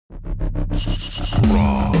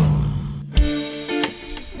Tron.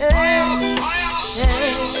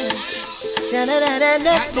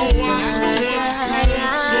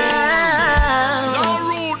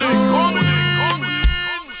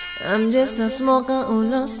 I'm just a smoker who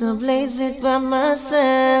loves to blaze it by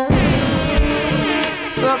myself.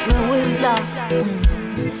 Rock my wisdom,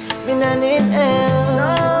 me not need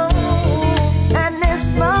help. And they're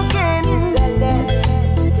smoking,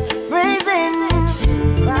 raising.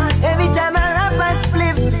 Every time I rap a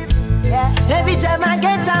spliff, every time I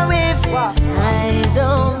get a whiff. I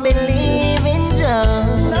don't believe in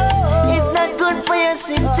drugs. It's not good for your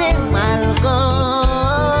system.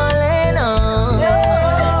 Alcohol and all.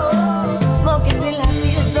 Smoke it till I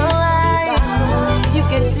feel so high. You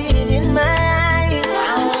can see it in my eyes.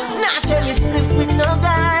 Nah, share me spliff with no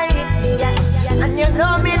guy. And you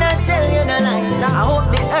know me not tell you no lie. I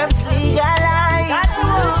hope the herbs legalize.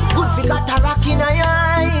 Good for got a rock in your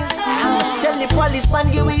eyes. Tell the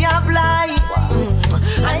policeman give me a blind.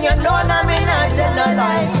 And you know that me not tell no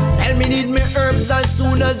lie. Tell me need me herbs as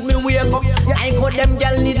soon as me wake up. I got them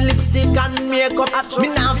girl need lipstick and makeup. Me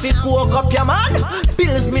not fit coke up your man.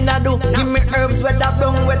 Pills me not do. Give me herbs with the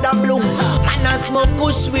brown, with the blue. Man I smoke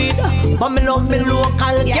kush weed, but me love me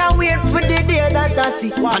local. Can't wait for the day that I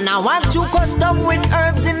see. And I want to custom with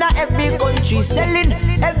herbs in every country. Selling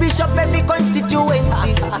every shop, every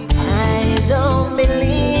constituency. I don't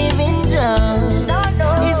believe in drugs.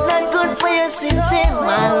 It's not good for your system.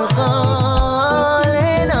 Alcohol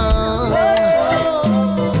and all.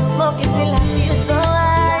 Smoke it till I feel so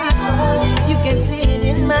high. You can see it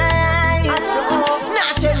in my eyes.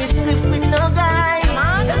 Nah, share me spliff with no guy.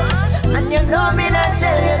 And you know me not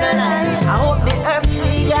tell you no lie. I hope the herbs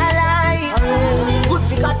legalize. Good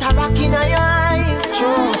for got a rock in your eyes.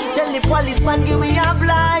 Tell the policeman give me a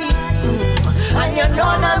blind. And you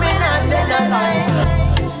know that me not tell no lie.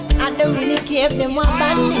 I don't really care if them want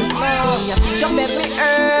badness. You pick up every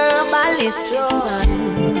herbalist.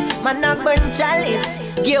 Man, I burn chalice.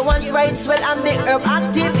 Gay want rights, well, I'm the herb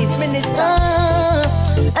activist. Minister,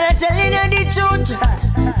 and I'm telling you the truth.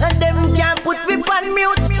 And them can't put me on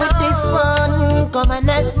mute. With this one, come and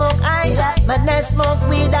I smoke high. Man, I smoke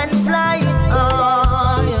weed and fly.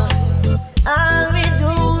 Oh, yeah. All we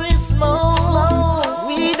do is smoke.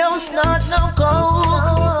 We don't snort no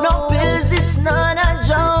coke. No pills, it's not a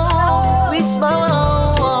joke. We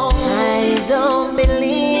smoke. I don't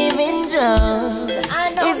believe in drugs.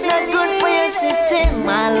 It's not good for your system.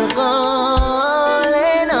 Alcohol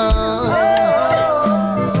and all.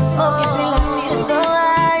 Smoke it till I feel so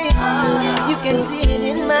high. You can see it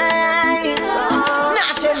in my eyes.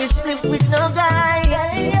 Nah, share me spliff with no guy.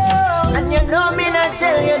 And you know me not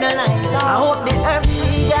tell you no lie. I hope the herbs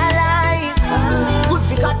legalize. Good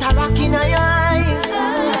for got a rock in your eyes.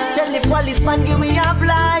 Tell the policeman give me a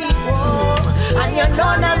blind.